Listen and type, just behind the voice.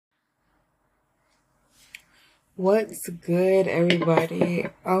What's good, everybody?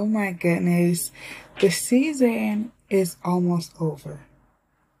 Oh my goodness. The season is almost over.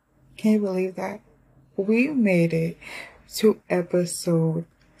 Can you believe that? We made it to episode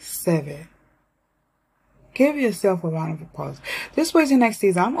 7. Give yourself a round of applause. Just wait till next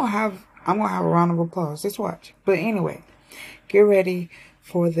season. I'm gonna have a round of applause. Just watch. But anyway, get ready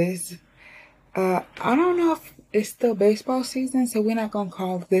for this. I don't know if it's still baseball season, so we're not gonna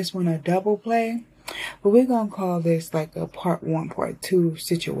call this one a double play. But we're going to call this like a part 1, part 2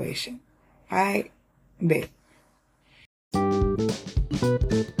 situation. Alright? Bet.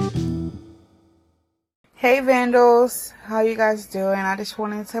 Hey Vandals, how you guys doing? I just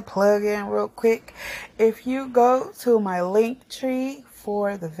wanted to plug in real quick. If you go to my link tree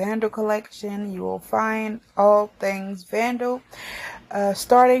for the Vandel collection, you will find all things Vandel.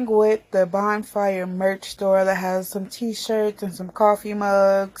 Starting with the Bonfire merch store that has some t-shirts and some coffee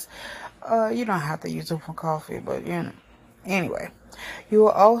mugs. You don't have to use them for coffee, but you know. Anyway, you will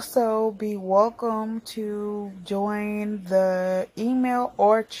also be welcome to join the email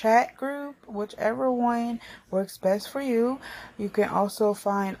or chat group, whichever one works best for you. You can also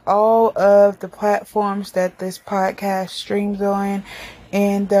find all of the platforms that this podcast streams on,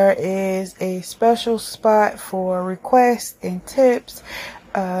 and there is a special spot for requests and tips.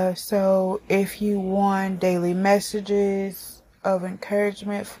 So if you want daily messages of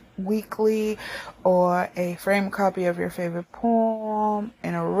encouragement weekly, or a framed copy of your favorite poem,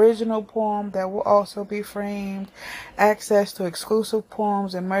 an original poem that will also be framed, access to exclusive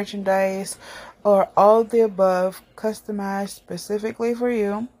poems and merchandise, or all of the above customized specifically for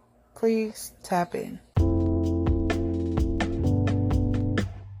you, please tap in.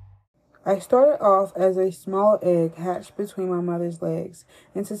 I started off as a small egg hatched between my mother's legs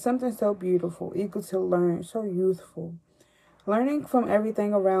into something so beautiful, eager to learn, so youthful. Learning from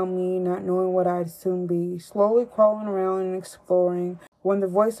everything around me, not knowing what I'd soon be, slowly crawling around and exploring when the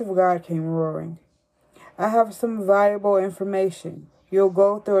voice of God came roaring. I have some valuable information. You'll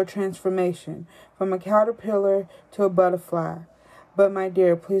go through a transformation from a caterpillar to a butterfly. But my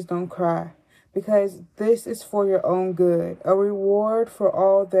dear, please don't cry, because this is for your own good, a reward for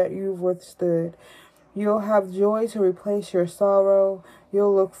all that you've withstood. You'll have joy to replace your sorrow.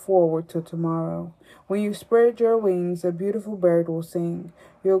 You'll look forward to tomorrow. When you spread your wings, a beautiful bird will sing.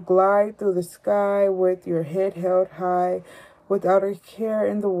 You'll glide through the sky with your head held high, without a care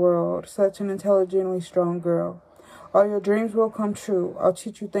in the world, such an intelligently strong girl. All your dreams will come true. I'll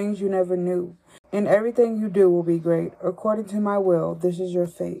teach you things you never knew. And everything you do will be great. According to my will, this is your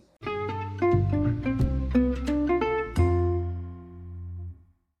fate.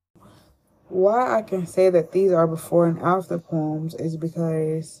 Why I can say that these are before and after poems is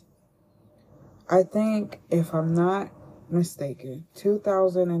because I think, if I'm not mistaken,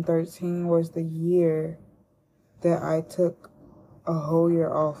 2013 was the year that I took a whole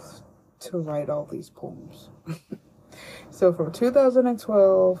year off to write all these poems. So from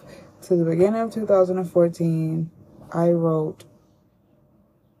 2012 to the beginning of 2014, I wrote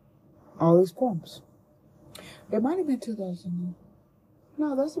all these poems. It might have been 2000.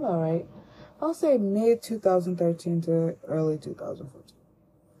 No, that's about right. I'll say mid 2013 to early 2014.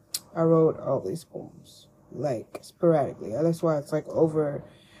 I wrote all these poems, like, sporadically. That's why it's over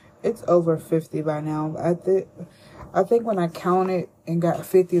 50 by now. I think when I counted and got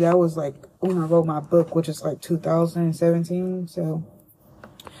 50, that was when I wrote my book, which is 2017. So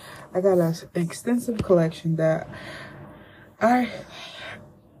I got an extensive collection that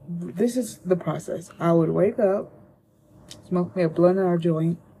this is the process. I would wake up, smoke me a blunt or a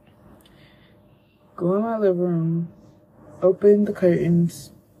joint, go in my living room, open the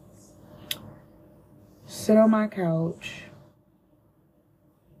curtains, sit on my couch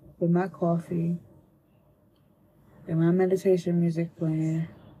with my coffee and my meditation music playing,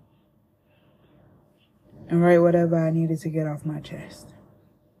 and write whatever I needed to get off my chest.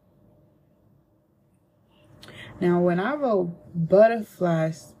 Now, when I wrote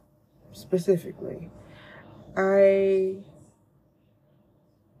Butterflies specifically, I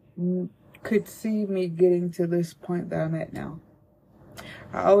could see me getting to this point that I'm at now.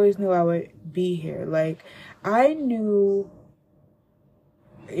 I always knew I would be here. I knew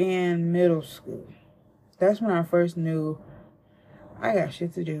in middle school. That's when I first knew I got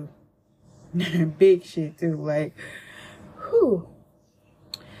shit to do. Big shit too.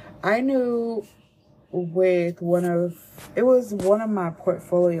 I knew with one of my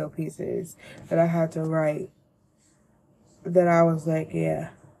portfolio pieces that I had to write, that I was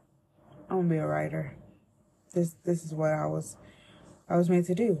yeah, I'm gonna be a writer. This is what I was made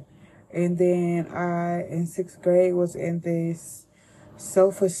to do. And then I, in 6th grade, was in this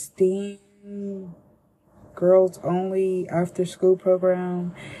self-esteem girls only after school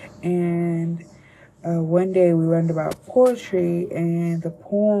program, and one day we learned about poetry, and the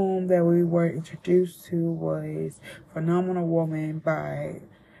poem that we were introduced to was Phenomenal Woman by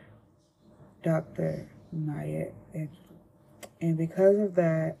Dr. Maya Angelou. And because of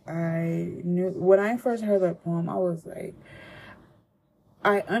that, I knew, when I first heard that poem, I was like,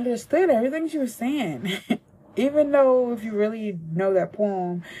 I understood everything she was saying. Even though if you really know that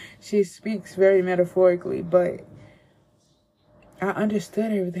poem, she speaks very metaphorically, but I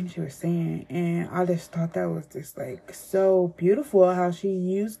understood everything she was saying, and I just thought that was just like so beautiful how she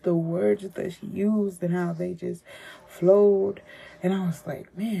used the words that she used and how they just flowed. And I was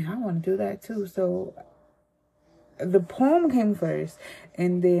like, man, I want to do that too. So the poem came first,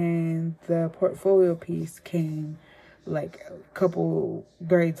 and then the portfolio piece came like a couple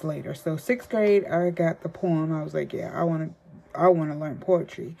grades later. So 6th grade, I got the poem. I was like, yeah, I want to learn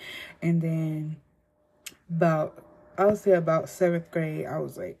poetry. And then I would say about 7th grade, I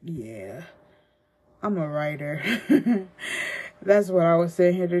was like, yeah, I'm a writer. That's what I was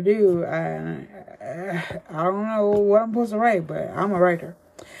sitting here to do. I don't know what I'm supposed to write, but I'm a writer.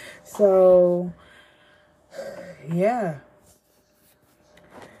 So, yeah.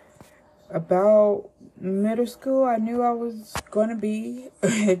 About middle school, I knew I was going to be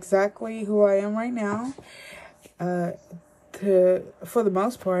exactly who I am right now, for the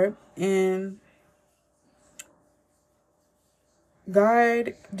most part. And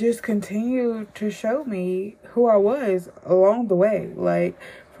God just continued to show me who I was along the way. Like,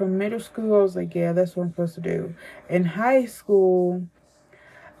 from middle school, I was like, yeah, that's what I'm supposed to do. In high school,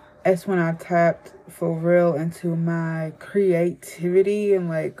 that's when I tapped for real into my creativity and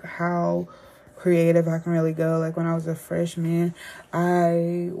like how creative I can really go. Like when I was a freshman,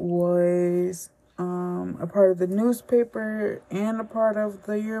 I was a part of the newspaper and a part of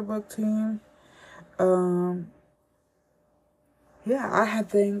the yearbook team. Yeah, I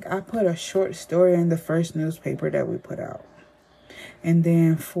think I put a short story in the first newspaper that we put out. And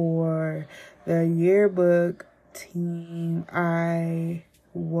then for the yearbook team, I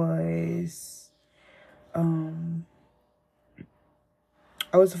was a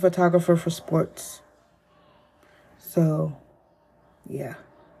photographer for sports. So, yeah.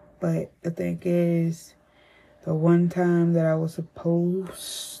 But the thing is, the one time that I was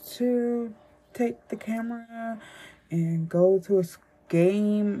supposed to take the camera and go to a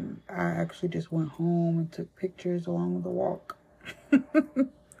game, I actually just went home and took pictures along the walk.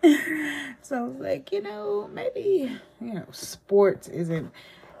 So I was like, maybe, sports isn't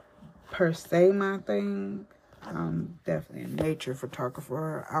per se my thing. I'm definitely a nature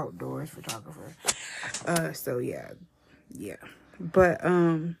photographer, outdoors photographer. So yeah. But,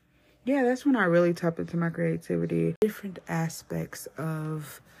 yeah, that's when I really tapped into my creativity. Different aspects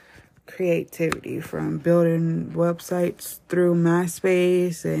of creativity, from building websites through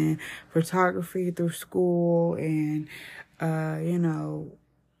MySpace and photography through school and,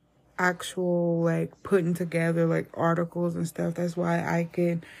 actual like putting together like articles and stuff. That's why I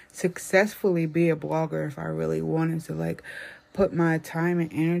could successfully be a blogger if I really wanted to like put my time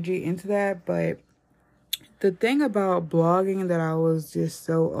and energy into that. But the thing about blogging that I was just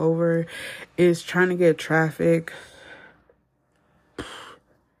so over is trying to get traffic.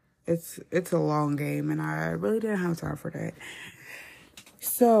 It's a long game, and I really didn't have time for that.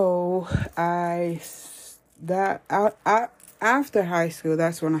 So after high school,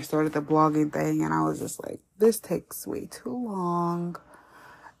 that's when I started the blogging thing, and I was just like, this takes way too long.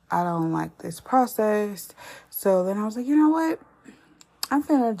 I don't like this process. So then I was like, you know what? I'm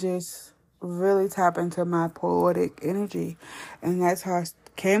finna just really tap into my poetic energy. And that's how I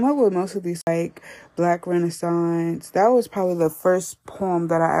came up with most of these, like Black Renaissance. That was probably the first poem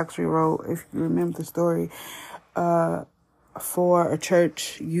that I actually wrote, if you remember the story, for a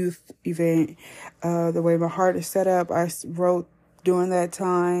church youth event. The way my heart is set up, I wrote during that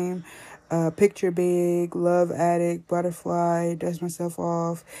time. Picture Big, Love Addict, Butterfly, Dust Myself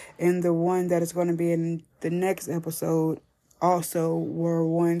Off, and the one that is going to be in the next episode also were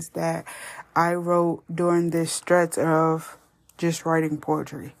ones that I wrote during this stretch of just writing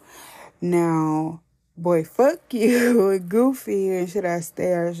poetry. Now, Boy Fuck You and Goofy and Should I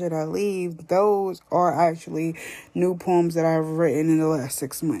Stay or Should I Leave, those are actually new poems that I've written in the last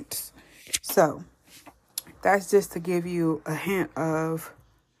 6 months. So, that's just to give you a hint of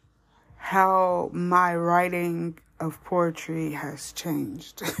how my writing of poetry has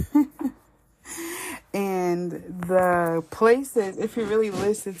changed. And the places, if you really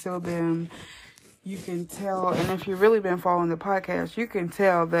listen to them, you can tell, and if you've really been following the podcast, you can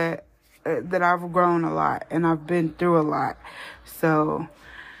tell that I've grown a lot and I've been through a lot. So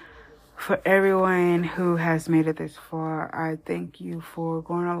For everyone who has made it this far, I thank you for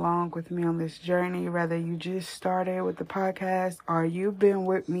going along with me on this journey. Whether you just started with the podcast or you've been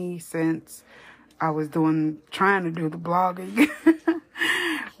with me since I was trying to do the blogging.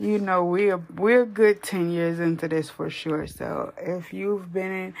 You know, we're good 10 years into this for sure. So if you've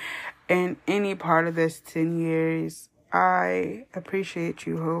been in any part of this 10 years, I appreciate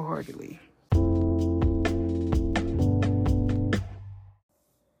you wholeheartedly.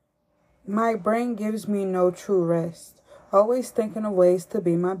 My brain gives me no true rest, always thinking of ways to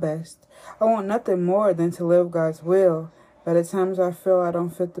be my best. I want nothing more than to live God's will, but at times I feel I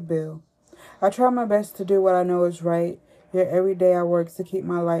don't fit the bill. I try my best to do what I know is right, yet every day I work to keep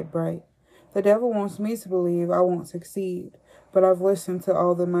my light bright. The devil wants me to believe I won't succeed, but I've listened to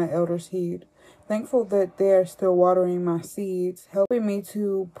all that my elders heed. Thankful that they are still watering my seeds, helping me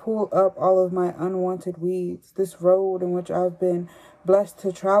to pull up all of my unwanted weeds. This road in which I've been blessed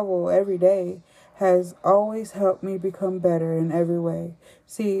to travel every day has always helped me become better in every way.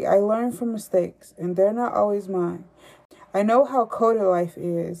 See, I learn from mistakes, and they're not always mine. I know how coded life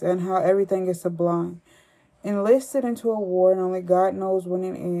is and how everything is sublime. Enlisted into a war and only God knows when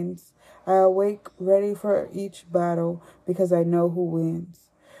it ends, I awake ready for each battle because I know who wins.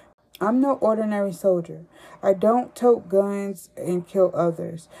 I'm no ordinary soldier. I don't tote guns and kill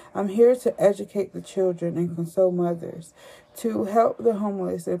others. I'm here to educate the children and console mothers, to help the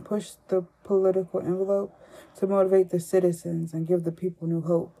homeless and push the political envelope, to motivate the citizens and give the people new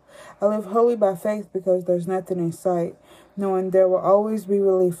hope. I live wholly by faith because there's nothing in sight, knowing there will always be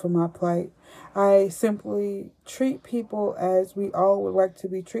relief from my plight. I simply treat people as we all would like to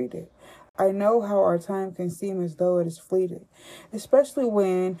be treated. I know how our time can seem as though it is fleeting, especially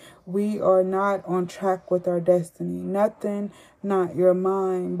when we are not on track with our destiny. Nothing, not your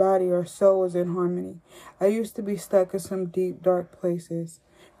mind, body, or soul is in harmony. I used to be stuck in some deep, dark places.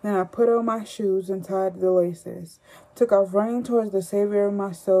 Then I put on my shoes and tied the laces. Took off running towards the Savior of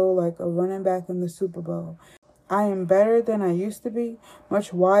my soul like a running back in the Super Bowl. I am better than I used to be,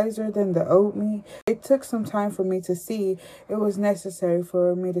 much wiser than the old me. It took some time for me to see it was necessary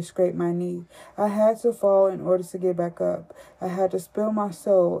for me to scrape my knee. I had to fall in order to get back up. I had to spill my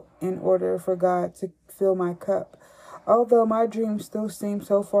soul in order for God to fill my cup. Although my dreams still seem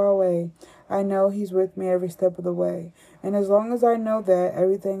so far away, I know He's with me every step of the way. And as long as I know that,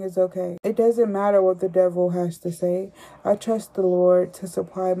 everything is okay. It doesn't matter what the devil has to say. I trust the Lord to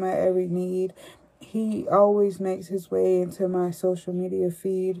supply my every need. He always makes his way into my social media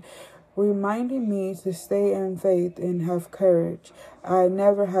feed, reminding me to stay in faith and have courage. I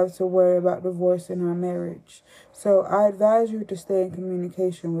never have to worry about divorce in our marriage. So I advise you to stay in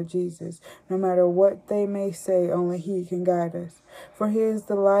communication with Jesus. No matter what they may say, only He can guide us. For He is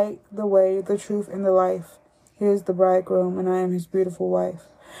the light, the way, the truth, and the life. He is the bridegroom, and I am His beautiful wife.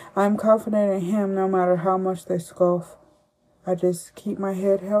 I am confident in Him no matter how much they scoff. I just keep my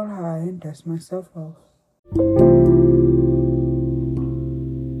head held high and dust myself off.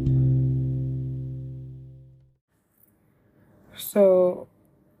 So,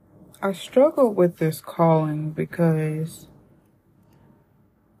 I struggled with this calling because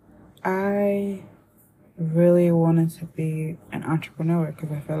I really wanted to be an entrepreneur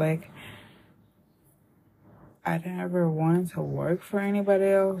because I feel like I never wanted to work for anybody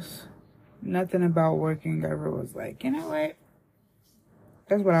else. Nothing about working ever was like, you know what?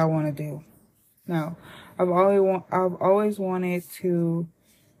 That's what I want to do. No, I've always wanted to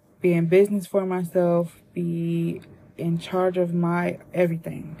be in business for myself, be in charge of my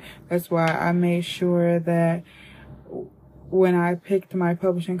everything. That's why I made sure that when I picked my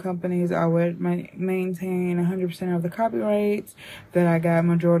publishing companies, I would maintain 100% of the copyrights, that I got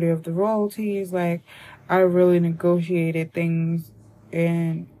majority of the royalties. Like, I really negotiated things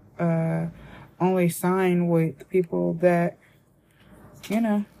and only signed with people that,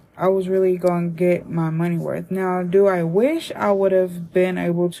 I was really going to get my money worth. Now, do I wish I would have been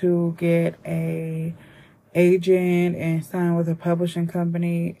able to get a agent and sign with a publishing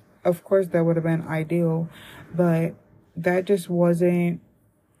company? Of course, that would have been ideal, but that just wasn't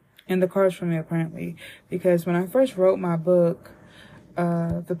in the cards for me, apparently. Because when I first wrote my book,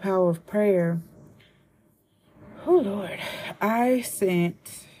 The Power of Prayer, oh Lord, I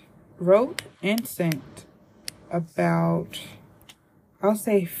wrote and sent about, I'll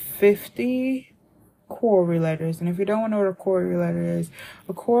say 50 query letters. And if you don't know what a query letter is,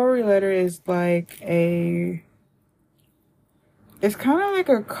 a query letter is like it's kind of like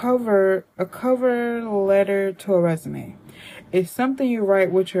a cover letter to a resume. It's something you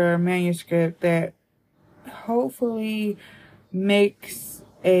write with your manuscript that hopefully makes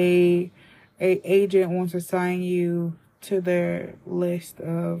a agent want to sign you to their list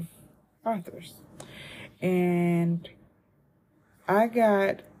of authors. And I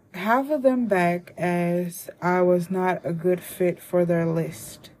got half of them back as I was not a good fit for their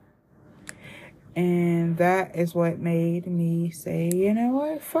list. And that is what made me say, you know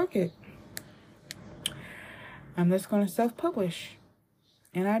what, fuck it. I'm just going to self-publish.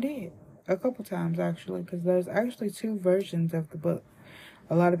 And I did. A couple times, actually, because there's actually 2 versions of the book.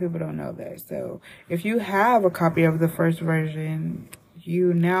 A lot of people don't know that. So if you have a copy of the first version,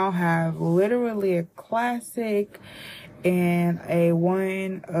 you now have literally a classic and a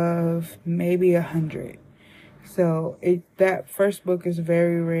one of maybe 100. So that first book is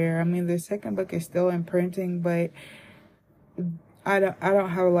very rare. I mean, the second book is still in printing, but I don't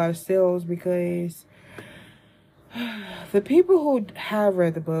have a lot of sales because the people who have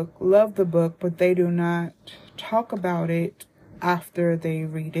read the book love the book, but they do not talk about it after they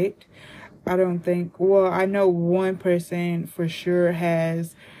read it. I don't think, well, I know one person for sure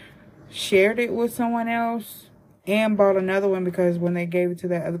has shared it with someone else and bought another one, because when they gave it to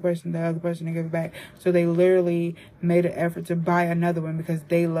that other person, the other person didn't give it back. So they literally made an effort to buy another one because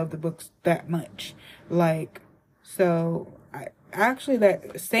they love the books that much. Like, so actually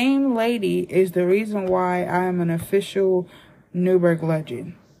that same lady is the reason why I am an official Newburgh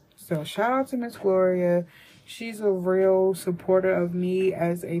legend. So shout out to Miss Gloria. She's a real supporter of me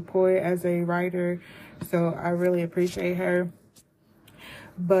as a poet, as a writer. So I really appreciate her.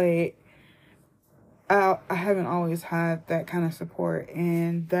 But I haven't always had that kind of support.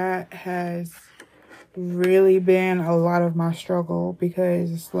 And that has really been a lot of my struggle,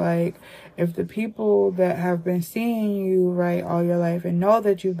 because it's like, if the people that have been seeing you write all your life and know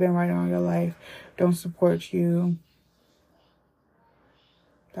that you've been writing all your life don't support you,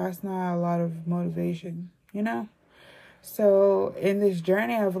 that's not a lot of motivation, you know? So in this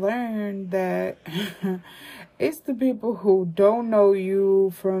journey, I've learned that it's the people who don't know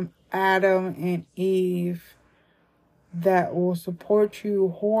you from Adam and Eve that will support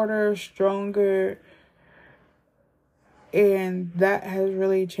you harder, stronger. And that has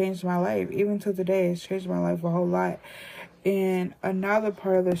really changed my life. Even to today, it's changed my life a whole lot. And another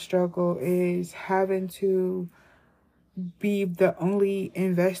part of the struggle is having to be the only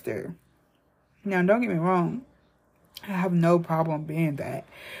investor. Now, don't get me wrong. I have no problem being that.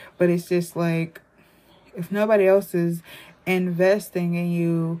 But it's just like, if nobody else is investing in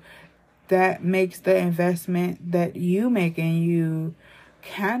you, that makes the investment that you make in you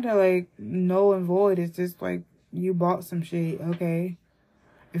kind of like null and void. It's just like, you bought some shit, okay?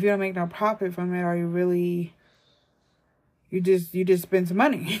 If you don't make no profit from it, are you really... You just spend some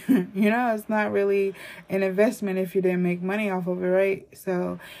money. You know, it's not really an investment if you didn't make money off of it, right?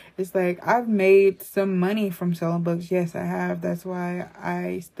 So it's like, I've made some money from selling books. Yes, I have. That's why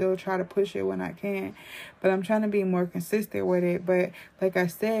I still try to push it when I can. But I'm trying to be more consistent with it. But like I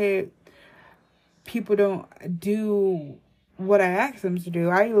said, people don't do what I asked them to do.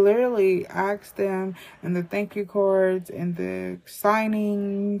 I literally asked them in the thank you cards and the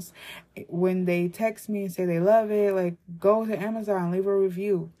signings, when they text me and say they love it, like, go to Amazon, leave a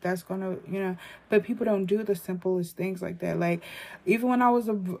review. That's gonna, you know, but people don't do the simplest things like that. Like, even when I was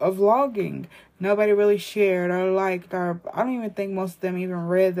a vlogging, nobody really shared or liked, or I don't even think most of them even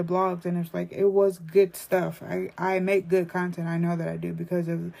read the blogs. And it's like, it was good stuff. I make good content. I know that I do, because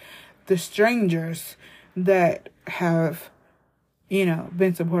of the strangers that have, you know,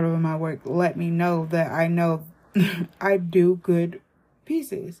 been supportive of my work. Let me know that I know I do good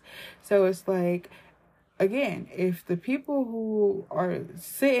pieces. So it's like, again, if the people who are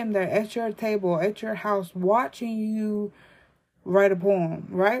sitting there at your table, at your house, watching you write a poem,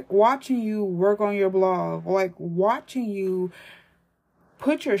 right? Watching you work on your blog, like watching you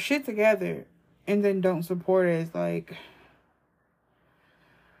put your shit together, and then don't support it, it's like,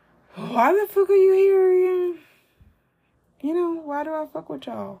 why the fuck are you here again? You know, why do I fuck with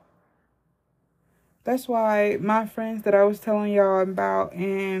y'all? That's why my friends that I was telling y'all about,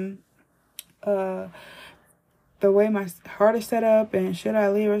 and the way my heart is set up, and should I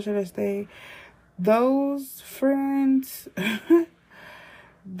leave or should I stay, those friends,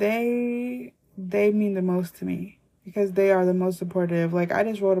 they mean the most to me, because they are the most supportive. Like, I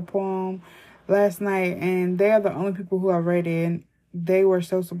just wrote a poem last night, and they are the only people who I read it, and they were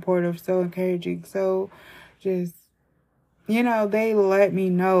so supportive, so encouraging, so just, you know, they let me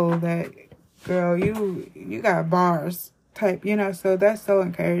know that, girl, you got bars type, you know, so that's so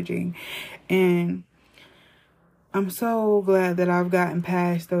encouraging. And I'm so glad that I've gotten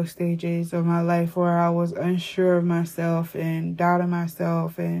past those stages of my life where I was unsure of myself and doubting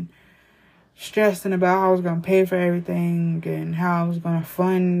myself and stressing about how I was going to pay for everything and how I was going to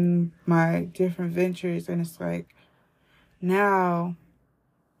fund my different ventures. And it's like, now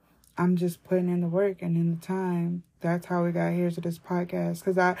I'm just putting in the work and in the time. That's how we got here to this podcast.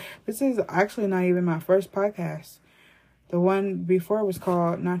 Because this is actually not even my first podcast. The one before was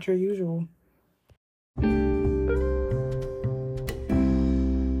called Not Your Usual.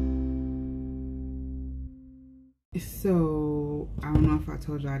 So, I don't know if I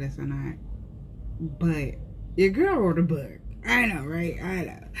told y'all this or not, but your girl wrote a book. I know, right? I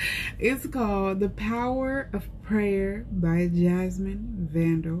know. It's called The Power of Prayer by Jasmine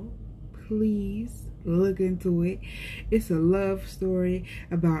Vandel. Please look into it. It's a love story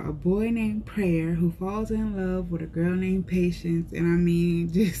about a boy named Prayer who falls in love with a girl named Patience. And I mean,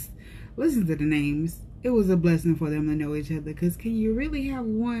 just listen to the names. It was a blessing for them to know each other. Because can you really have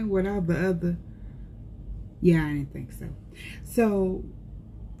one without the other? Yeah, I didn't think so. So,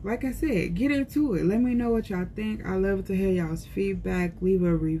 like I said, get into it. Let me know what y'all think. I love to hear y'all's feedback. Leave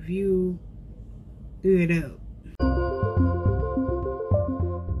a review. Do it up.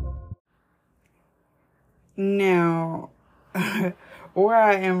 Now, where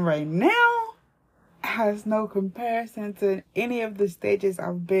I am right now has no comparison to any of the stages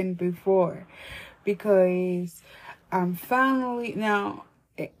I've been before. Because I'm finally... Now,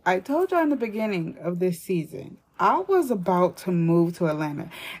 I told y'all in the beginning of this season, I was about to move to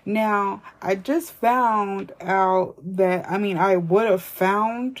Atlanta. Now, I just found out that, I would have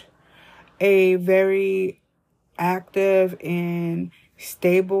found a very active and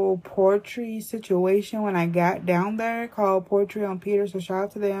stable poetry situation when I got down there called Poetry on Peter. So shout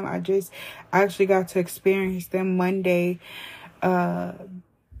out to them. I just actually got to experience them Monday,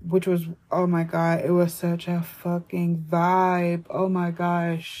 which was, oh my God, it was such a fucking vibe. Oh my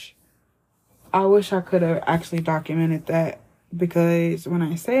gosh. I wish I could have actually documented that, because when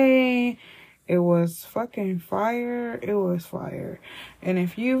I say it was fucking fire, it was fire. And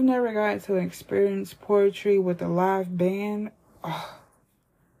if you've never got to experience poetry with a live band,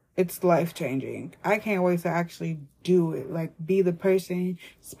 it's life-changing. I can't wait to actually do it. Like, be the person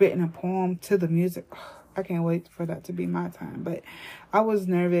spitting a poem to the music. I can't wait for that to be my time. But I was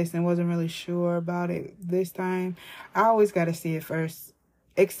nervous and wasn't really sure about it this time. I always got to see it first.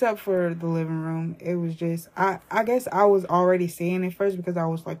 Except for the living room. It was just, I guess I was already seeing it first because I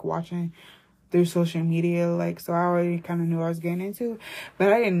was like watching through social media. Like, so I already kind of knew what I was getting into.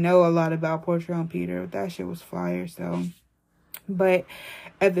 But I didn't know a lot about Poetry on Peter. That shit was fire. So, but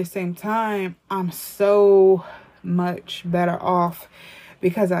at the same time, I'm so much better off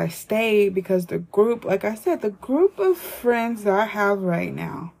because I stayed, because the group, like I said, the group of friends that I have right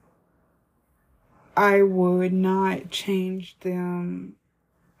now, I would not change them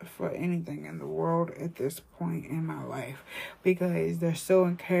for anything in the world at this point in my life, because they're so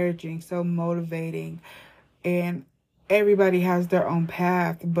encouraging, so motivating, and everybody has their own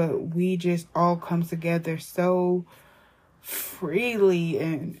path, but we just all come together so freely,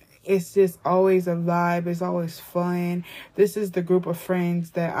 and it's just always a vibe. It's always fun. This is the group of friends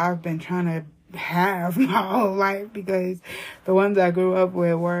that I've been trying to have my whole life, because the ones I grew up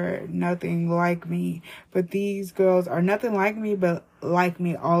with were nothing like me. But these girls are nothing like me, but like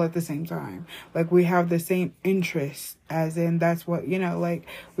me all at the same time. Like, we have the same interests, as in that's what, like,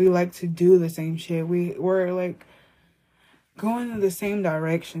 we like to do the same shit. We're like going in the same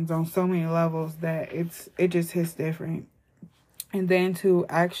directions on so many levels that it just hits different. And then to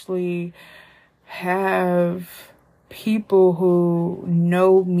actually have people who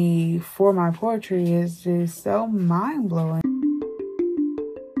know me for my poetry is just so mind-blowing.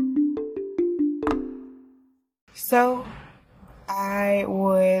 So I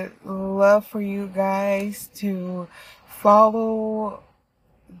would love for you guys to follow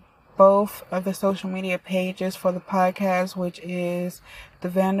both of the social media pages for the podcast, which is the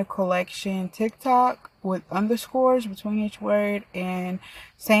Vandel Collection TikTok with underscores between each word, and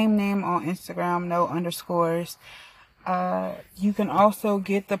same name on Instagram, no underscores. You can also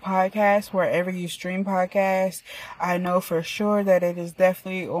get the podcast wherever you stream podcasts. I know for sure that it is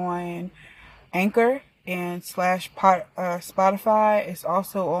definitely on Anchor and Spotify. It's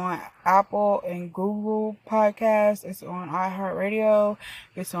also on Apple and Google Podcasts. It's on iHeartRadio.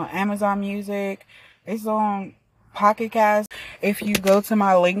 It's on Amazon Music. It's on Pocket Cast. If you go to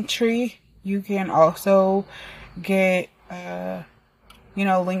my link tree, you can also get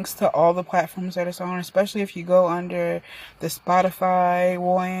links to all the platforms that it's on, especially if you go under the Spotify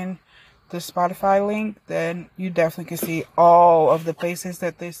one, the Spotify link, then you definitely can see all of the places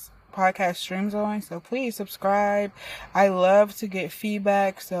that this podcast streams on. So please subscribe. I love to get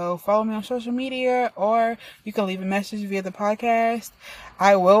feedback, so follow me on social media, or you can leave a message via the podcast.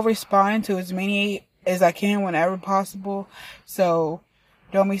 I will respond to as many as I can whenever possible. So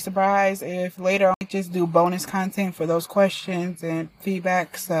don't be surprised if later on I just do bonus content for those questions and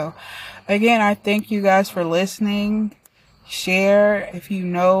feedback. So again, I thank you guys for listening. Share if you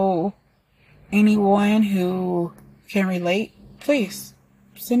know anyone who can relate, please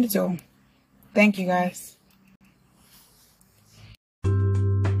send it to them. Thank you guys.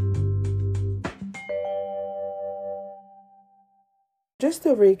 Just a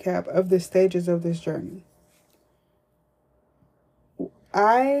recap of the stages of this journey.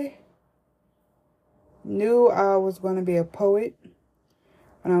 I knew I was going to be a poet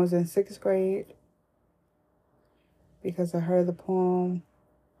when I was in 6th grade because I heard the poem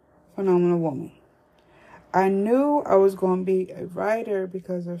Phenomenal Woman. I knew I was going to be a writer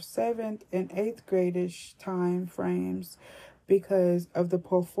because of 7th and 8th grade-ish time frames because of the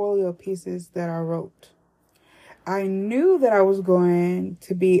portfolio pieces that I wrote. I knew that I was going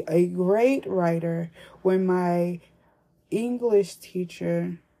to be a great writer when my English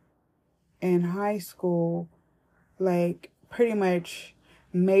teacher in high school, pretty much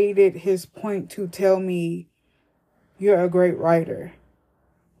made it his point to tell me, you're a great writer.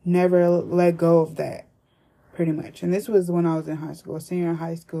 Never let go of that, pretty much. And this was when I was in high school, senior in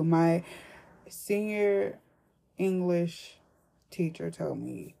high school. My senior English teacher told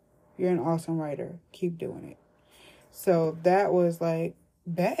me, you're an awesome writer. Keep doing it. So that was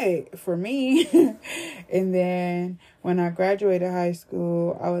big for me. And then when I graduated high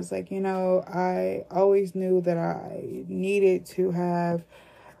school, I was like, I always knew that I needed to have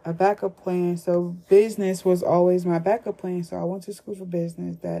a backup plan. So business was always my backup plan. So I went to school for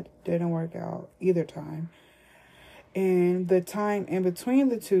business. That didn't work out either time. And the time in between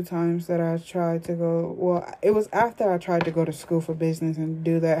the two times that I tried to go, well, it was after I tried to go to school for business and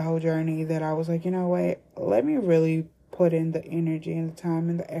do that whole journey that I was like, let me really put in the energy and the time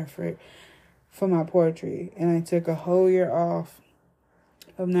and the effort for my poetry. And I took a whole year off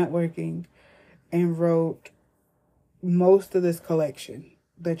of not working and wrote most of this collection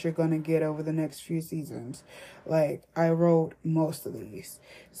that you're going to get over the next few seasons. I wrote most of these.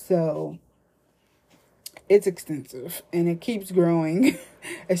 So it's extensive and it keeps growing,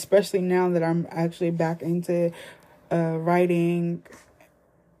 especially now that I'm actually back into writing.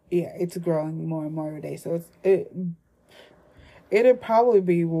 Yeah, it's growing more and more every day. So it'll probably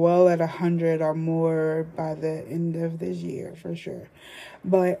be well at 100 or more by the end of this year for sure.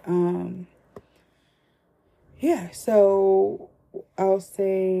 But yeah, so I'll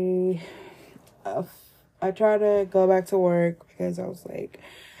say I try to go back to work because I was like,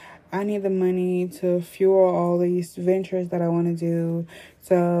 I need the money to fuel all these ventures that I want to do.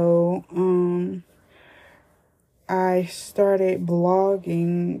 So, I started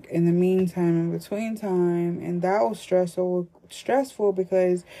blogging in the meantime, in between time, and that was stressful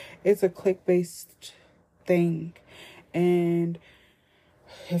because it's a click-based thing. And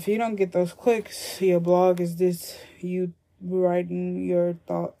if you don't get those clicks, your blog is just you writing your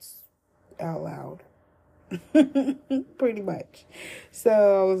thoughts out loud. Pretty much.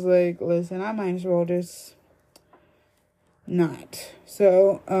 So I was like, listen, I might as well just not.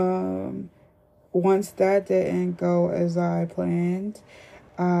 So once that didn't go as I planned,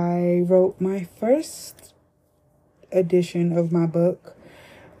 I wrote my first edition of my book,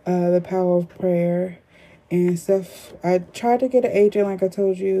 The Power of Prayer and stuff. I tried to get an agent, like I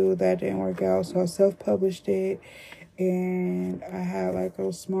told you, that didn't work out, so I self-published it. And I had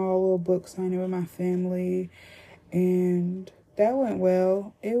a small little book signing with my family. And that went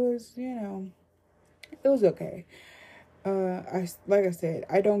well. It was, it was okay. Like I said,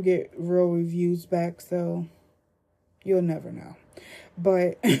 I don't get real reviews back, so you'll never know.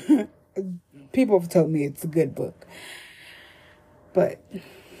 But people have told me it's a good book. But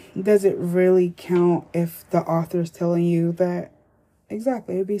does it really count if the author's telling you that?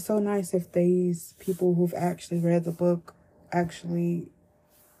 Exactly. It'd be so nice if these people who've actually read the book actually...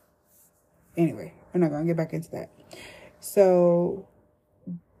 Anyway, we're not going to get back into that. So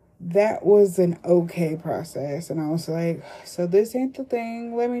that was an okay process. And I was like, so this ain't the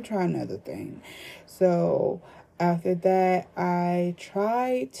thing. Let me try another thing. So after that, I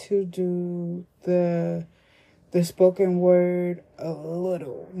tried to do the spoken word a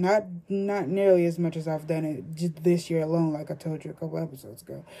little. Not nearly as much as I've done it just this year alone, like I told you a couple episodes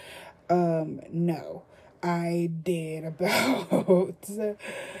ago. No. I did about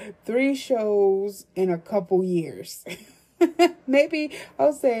 3 shows in a couple years. Maybe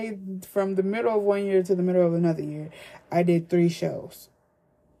I'll say from the middle of one year to the middle of another year, I did 3 shows.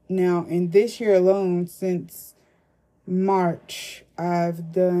 Now, in this year alone, since March,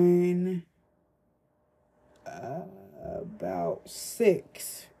 I've done about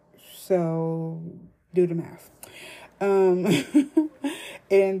 6. So do the math.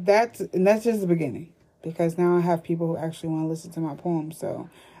 And that's just the beginning, because now I have people who actually want to listen to my poems. So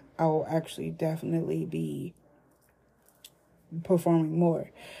I will actually definitely be performing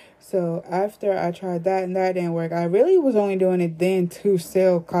more. So after I tried that and that didn't work, I really was only doing it then to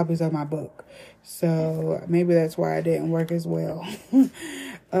sell copies of my book. So maybe that's why it didn't work as well.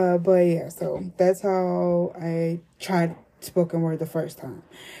 But yeah, so that's how I tried spoken word the first time.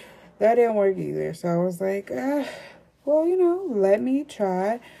 That didn't work either. So I was like, well, you know, let me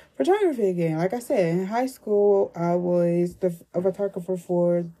try photography again. Like I said, in high school, I was a photographer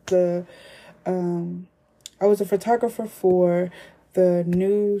for the, I was a photographer for the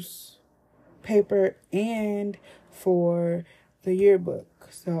newspaper and for the yearbook.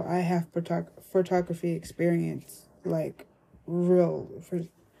 So I have photography experience, like real, for,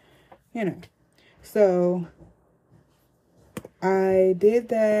 you know. So I did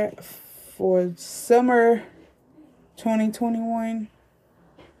that for summer 2021.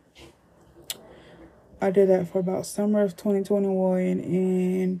 I did that for about summer of 2021,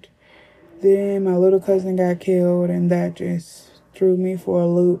 and then my little cousin got killed, and that just threw me for a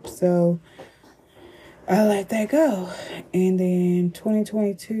loop. So I let that go. And then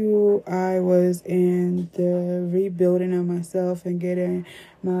 2022, I was in the rebuilding of myself and getting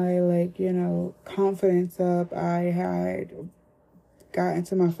my, like, you know, confidence up. I had got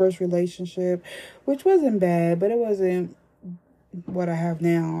into my first relationship, which wasn't bad, but it wasn't what I have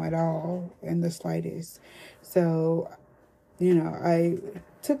now at all, in the slightest. So, you know, I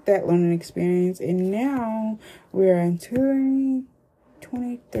took that learning experience, and now we're in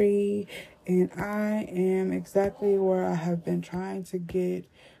 2023, and I am exactly where I have been trying to get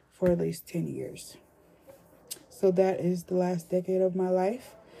for at least 10 years. So that is the last decade of my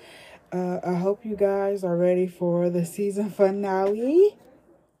life. I hope you guys are ready for the season finale.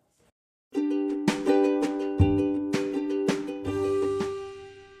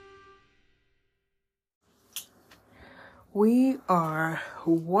 We are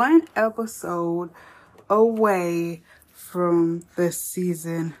one episode away from the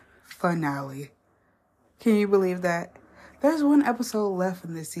season finale. Can you believe that? There's one episode left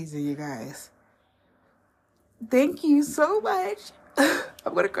in this season, you guys. Thank you so much.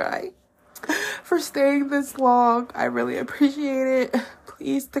 I'm gonna cry. For staying this long. I really appreciate it.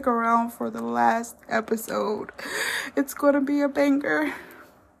 Please stick around for the last episode. It's gonna be a banger.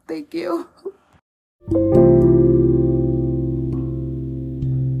 Thank you.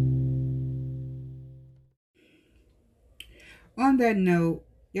 On that note,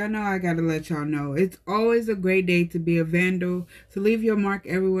 y'all know I gotta let y'all know, it's always a great day to be a vandal, to leave your mark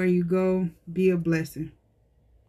everywhere you go. Be a blessing.